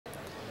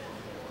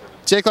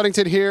Jake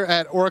Ludington here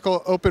at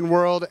Oracle Open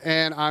World,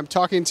 and I'm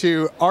talking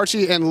to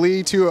Archie and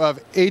Lee, two of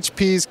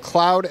HP's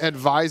cloud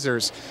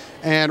advisors.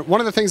 And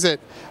one of the things that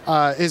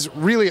is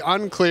really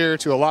unclear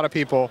to a lot of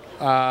people,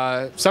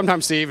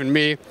 sometimes to even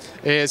me,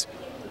 is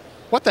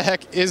what the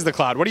heck is the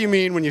cloud? What do you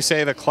mean when you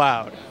say the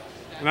cloud?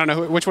 And I don't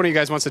know which one of you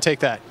guys wants to take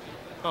that.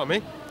 Oh,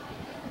 me?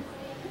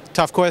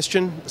 Tough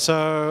question.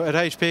 So at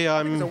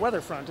HP, It's a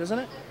weather front, isn't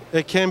it?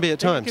 It can be at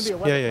times. It can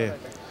be a weather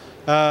front.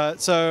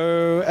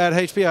 So at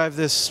HP, I have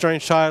this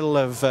strange title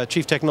of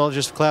Chief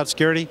Technologist for Cloud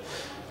Security.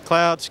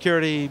 Cloud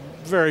security,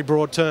 very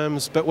broad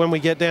terms, but when we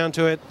get down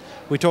to it,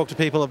 we talk to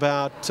people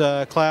about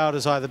cloud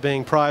as either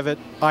being private,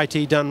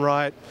 IT done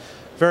right,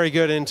 very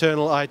good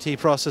internal IT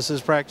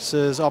processes,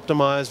 practices,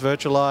 optimized,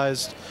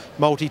 virtualized,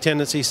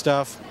 multi-tenancy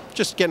stuff,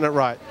 just getting it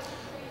right.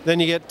 Then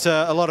you get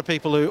a lot of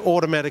people who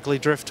automatically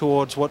drift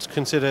towards what's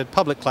considered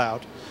public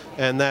cloud.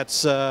 And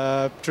that's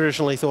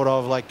traditionally thought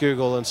of like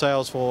Google and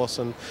Salesforce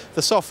and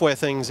the software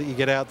things that you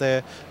get out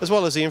there, as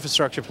well as the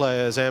infrastructure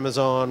players,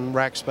 Amazon,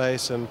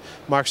 Rackspace, and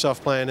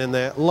Microsoft playing in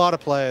there, a lot of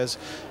players,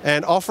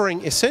 and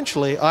offering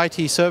essentially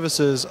IT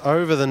services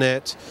over the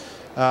net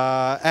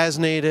as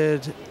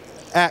needed,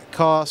 at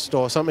cost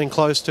or something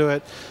close to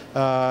it.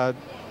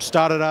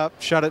 Start it up,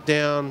 shut it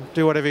down,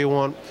 do whatever you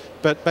want,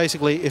 but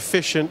basically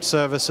efficient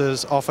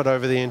services offered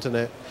over the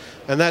internet.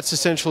 And that's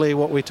essentially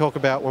what we talk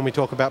about when we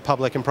talk about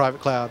public and private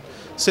cloud.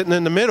 Sitting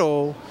in the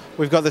middle,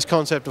 we've got this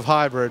concept of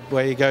hybrid,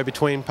 where you go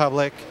between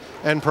public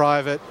and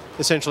private,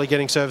 essentially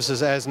getting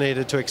services as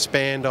needed to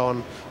expand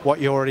on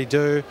what you already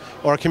do,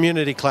 or a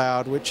community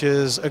cloud, which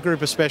is a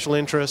group of special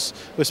interests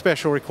with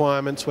special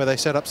requirements where they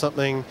set up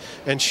something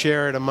and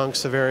share it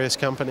amongst the various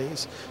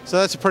companies. So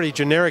that's a pretty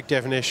generic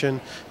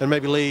definition, and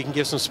maybe Lee can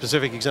give some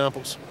specific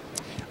examples.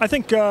 I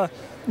think the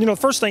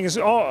first thing is,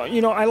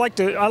 I like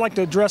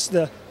to address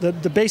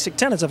the basic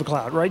tenets of a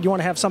cloud, right? You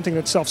want to have something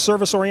that's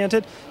self-service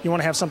oriented. You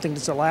want to have something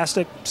that's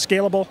elastic,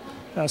 scalable,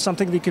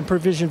 something that you can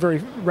provision very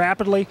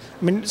rapidly.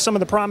 I mean, some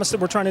of the promise that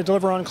we're trying to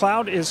deliver on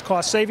cloud is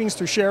cost savings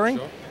through sharing,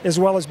 as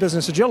well as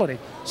business agility.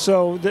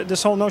 So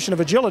this whole notion of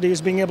agility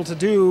is being able to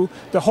do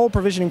the whole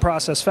provisioning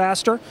process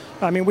faster.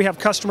 I mean, we have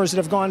customers that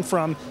have gone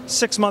from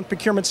 6-month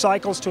procurement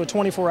cycles to a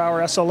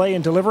 24-hour SLA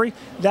in delivery.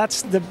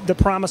 That's the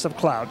promise of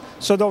cloud.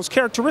 So those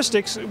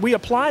characteristics, we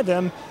apply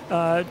them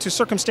to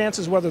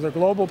circumstances, whether they're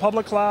global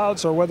public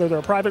clouds or whether they're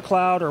a private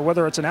cloud or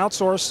whether it's an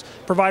outsource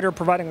provider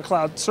providing a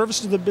cloud service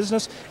to the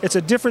business. It's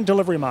a different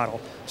delivery model.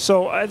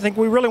 So I think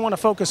we really want to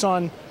focus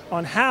on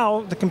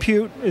how the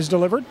compute is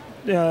delivered,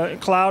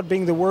 cloud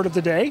being the word of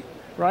the day,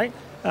 right?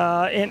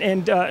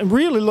 And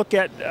really look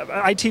at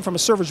IT from a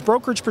service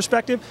brokerage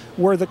perspective,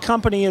 where the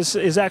company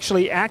is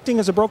actually acting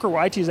as a broker,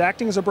 where IT is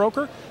acting as a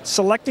broker,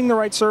 selecting the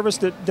right service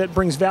that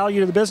brings value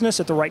to the business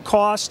at the right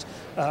cost,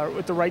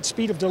 with the right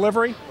speed of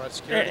delivery,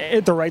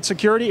 at the right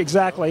security,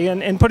 exactly,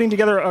 and putting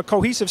together a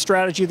cohesive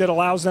strategy that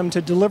allows them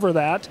to deliver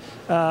that,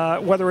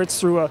 whether it's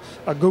through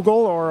a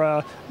Google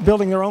or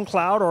building their own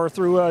cloud or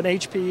through an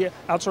HP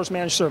outsourced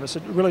managed service.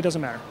 It really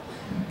doesn't matter.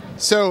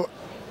 So,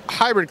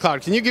 hybrid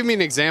cloud, can you give me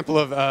an example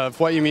of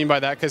what you mean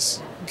by that?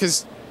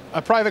 Because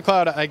a private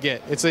cloud, I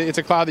get. It's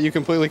a cloud that you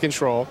completely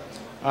control.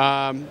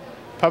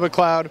 Public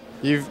cloud,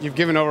 you've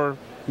given over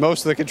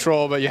most of the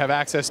control, but you have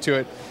access to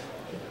it.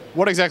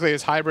 What exactly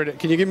is hybrid?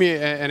 Can you give me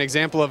an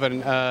example of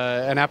an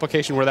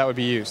application where that would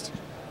be used?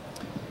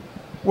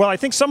 Well, I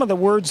think some of the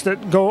words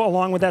that go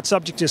along with that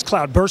subject is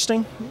cloud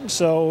bursting.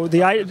 So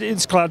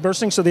it's cloud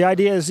bursting. So the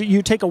idea is that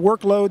you take a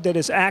workload that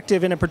is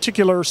active in a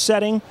particular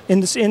setting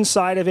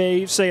inside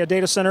of say a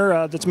data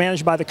center that's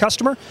managed by the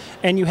customer,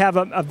 and you have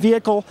a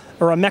vehicle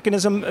or a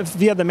mechanism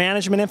via the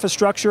management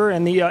infrastructure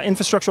and the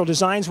infrastructural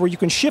designs where you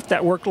can shift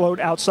that workload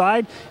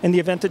outside in the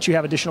event that you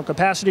have additional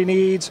capacity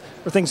needs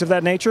or things of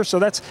that nature. So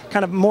that's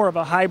kind of more of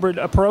a hybrid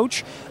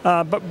approach.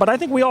 But I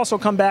think we also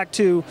come back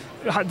to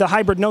the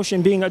hybrid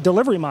notion being a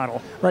delivery model.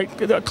 Right,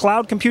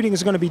 cloud computing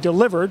is going to be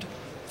delivered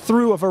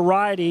through a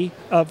variety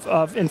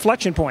of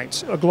inflection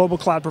points, a global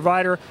cloud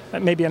provider,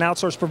 maybe an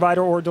outsourced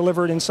provider, or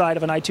delivered inside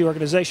of an IT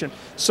organization.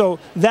 So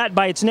that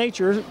by its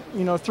nature,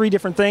 3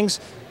 different things,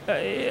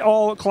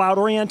 all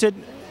cloud-oriented,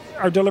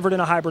 are delivered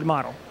in a hybrid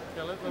model.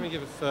 Yeah, let me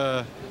give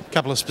a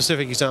couple of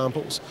specific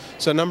examples.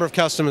 So a number of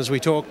customers we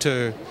talk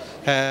to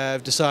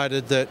have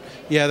decided that,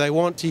 they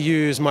want to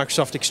use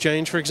Microsoft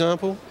Exchange, for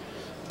example,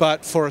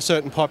 but for a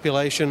certain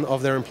population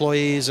of their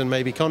employees and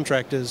maybe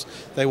contractors,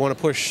 they want to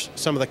push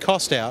some of the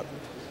cost out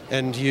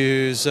and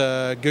use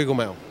Google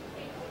Mail,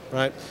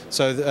 right?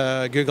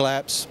 So Google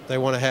Apps, they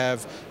want to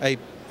have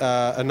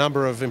a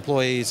number of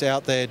employees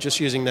out there just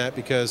using that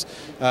because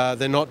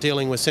they're not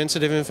dealing with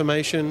sensitive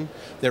information,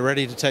 they're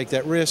ready to take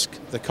that risk,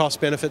 the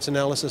cost-benefits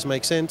analysis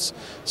makes sense,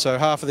 so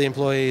half of the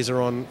employees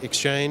are on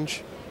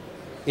Exchange,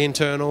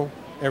 internal,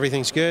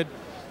 everything's good,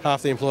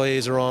 half the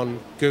employees are on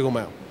Google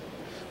Mail.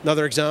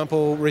 Another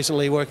example,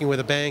 recently working with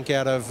a bank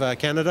out of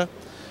Canada.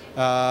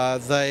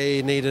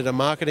 They needed a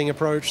marketing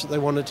approach that they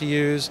wanted to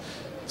use,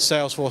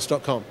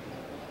 Salesforce.com,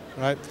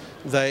 right?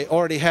 They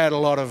already had a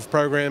lot of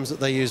programs that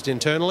they used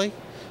internally,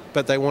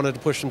 but they wanted to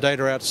push some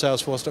data out to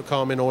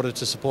Salesforce.com in order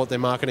to support their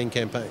marketing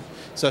campaign.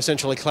 So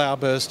essentially cloud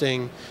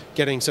bursting,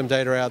 getting some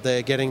data out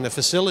there, getting the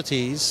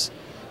facilities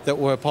that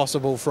were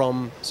possible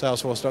from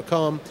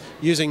Salesforce.com,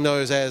 using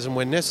those as and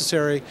when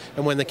necessary,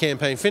 and when the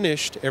campaign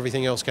finished,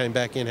 everything else came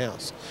back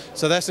in-house.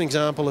 So that's an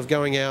example of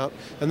going out,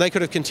 and they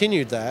could have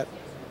continued that,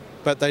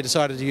 but they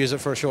decided to use it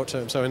for a short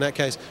term. So in that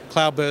case,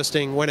 cloud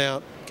bursting, went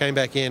out, came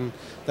back in.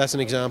 That's an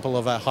example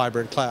of a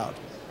hybrid cloud.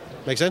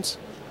 Make sense?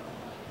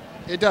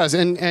 It does,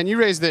 and you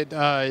raised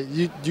that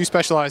you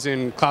specialize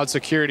in cloud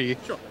security.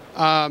 Sure.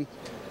 And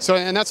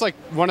that's like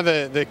one of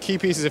the key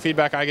pieces of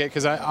feedback I get,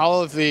 because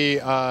all of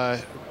the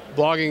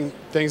blogging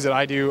things that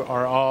I do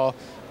are all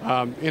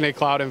in a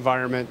cloud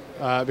environment,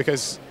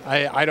 because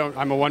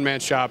I'm a one-man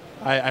shop.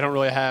 I don't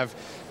really have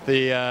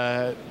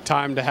the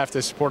time to have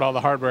to support all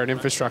the hardware and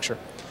infrastructure.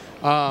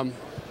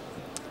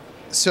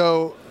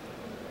 So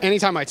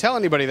anytime I tell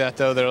anybody that,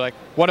 though, they're like,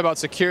 what about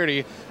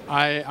security?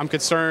 I'm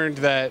concerned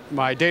that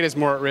my data is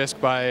more at risk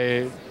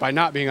by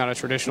not being on a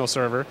traditional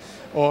server,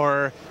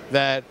 or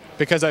that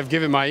because I've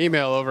given my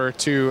email over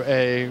to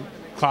a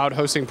cloud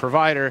hosting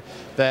provider,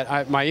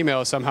 that my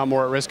email is somehow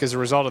more at risk as a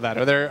result of that.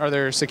 Are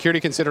there security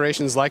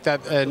considerations like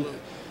that, and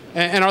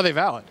are they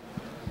valid?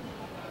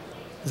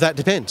 That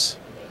depends.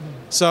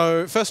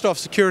 So first off,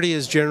 security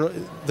is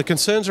the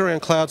concerns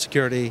around cloud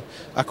security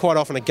are quite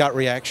often a gut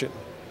reaction.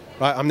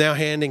 Right? I'm now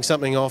handing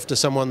something off to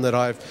someone that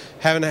I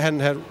hadn't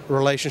had a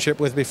relationship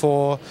with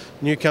before,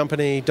 new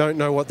company, don't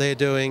know what they're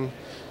doing,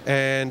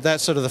 and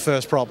that's sort of the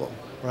first problem,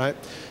 right?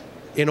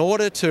 In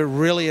order to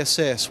really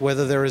assess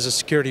whether there is a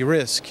security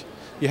risk,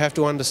 you have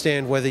to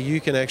understand whether you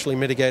can actually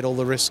mitigate all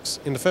the risks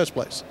in the first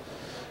place.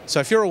 So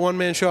if you're a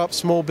one-man shop,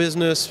 small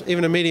business,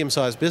 even a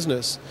medium-sized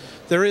business,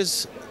 there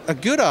is a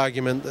good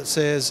argument that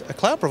says a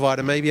cloud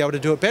provider may be able to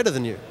do it better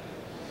than you.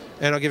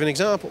 And I'll give an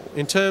example.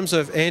 In terms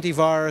of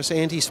antivirus,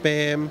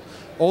 anti-spam,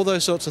 all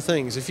those sorts of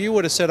things, if you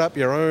were to set up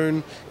your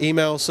own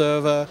email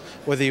server,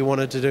 whether you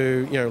wanted to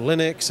do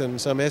Linux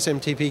and some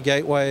SMTP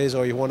gateways,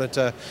 or you wanted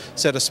to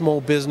set a small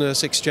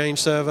business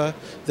Exchange server,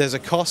 there's a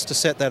cost to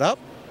set that up,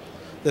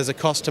 there's a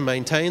cost to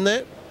maintain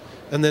that,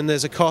 and then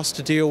there's a cost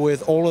to deal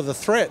with all of the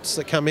threats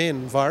that come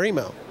in via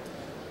email.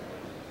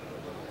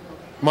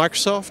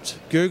 Microsoft,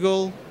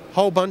 Google, a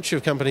whole bunch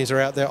of companies are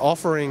out there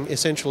offering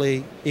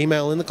essentially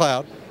email in the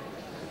cloud,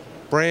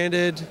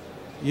 branded,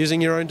 using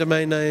your own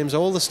domain names,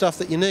 all the stuff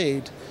that you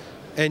need,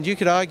 and you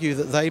could argue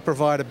that they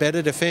provide a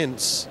better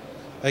defense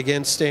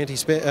against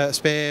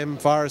anti-spam,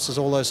 viruses,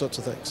 all those sorts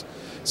of things.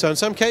 So in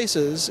some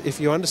cases,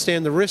 if you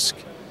understand the risk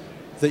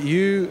that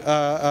you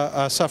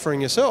are suffering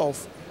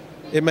yourself,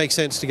 it makes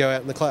sense to go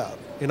out in the cloud.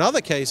 In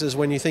other cases,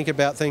 when you think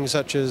about things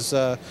such as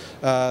the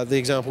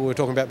example we were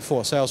talking about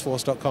before,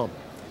 Salesforce.com,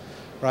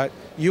 right?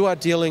 You are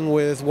dealing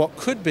with what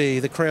could be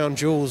the crown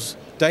jewels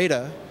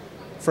data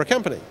for a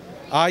company.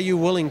 Are you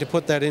willing to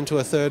put that into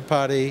a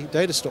third-party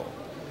data store?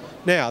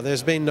 Now,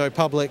 there's been no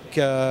public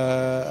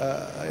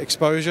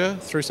exposure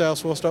through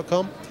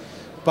Salesforce.com,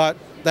 but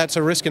that's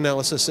a risk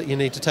analysis that you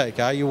need to take.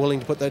 Are you willing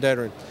to put that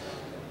data in?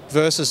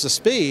 Versus the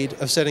speed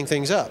of setting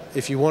things up.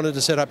 If you wanted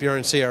to set up your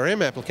own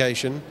CRM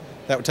application,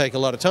 that would take a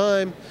lot of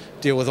time,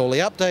 deal with all the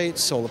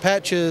updates, all the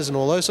patches, and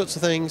all those sorts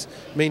of things.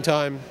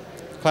 Meantime,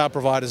 cloud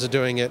providers are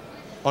doing it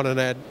on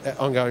an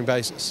ongoing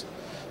basis.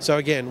 So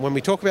again, when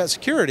we talk about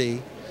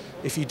security,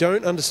 if you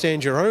don't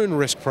understand your own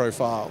risk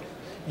profile,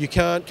 you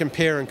can't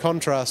compare and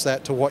contrast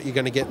that to what you're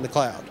going to get in the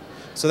cloud.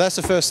 So that's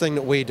the first thing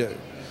that we do.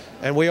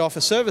 And we offer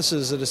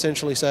services that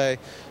essentially say,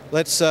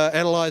 let's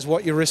analyze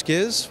what your risk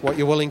is, what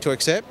you're willing to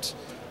accept,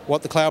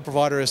 what the cloud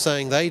provider is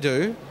saying they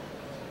do.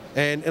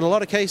 And in a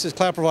lot of cases,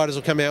 cloud providers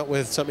will come out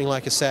with something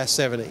like a SAS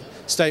 70,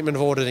 Statement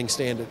of Auditing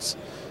Standards,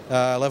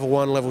 Level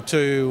 1, Level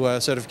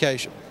 2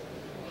 certification.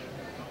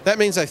 That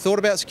means they thought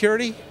about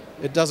security.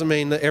 It doesn't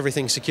mean that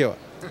everything's secure.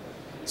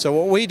 So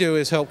what we do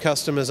is help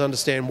customers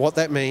understand what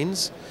that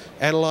means,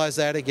 analyze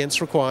that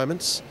against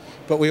requirements,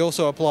 but we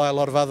also apply a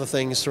lot of other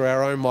things through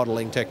our own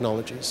modeling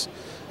technologies.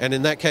 And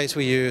in that case,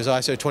 we use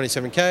ISO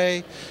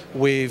 27K.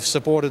 We've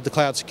supported the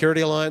Cloud Security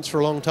Alliance for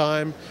a long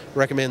time,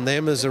 recommend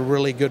them as a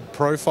really good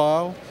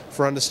profile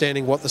for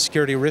understanding what the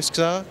security risks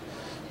are.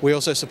 We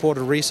also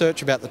supported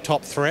research about the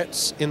top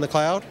threats in the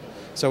cloud.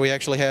 So we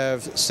actually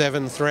have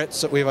 7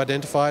 threats that we've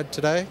identified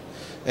today,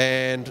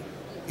 and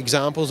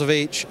examples of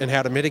each and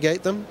how to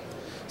mitigate them.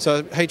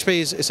 So HP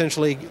is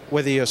essentially,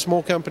 whether you're a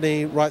small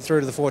company right through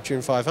to the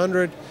Fortune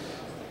 500,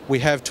 we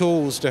have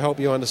tools to help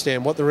you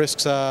understand what the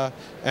risks are,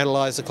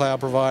 analyze the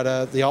cloud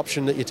provider, the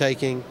option that you're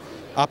taking,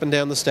 up and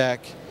down the stack,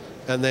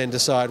 and then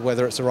decide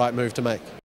whether it's the right move to make.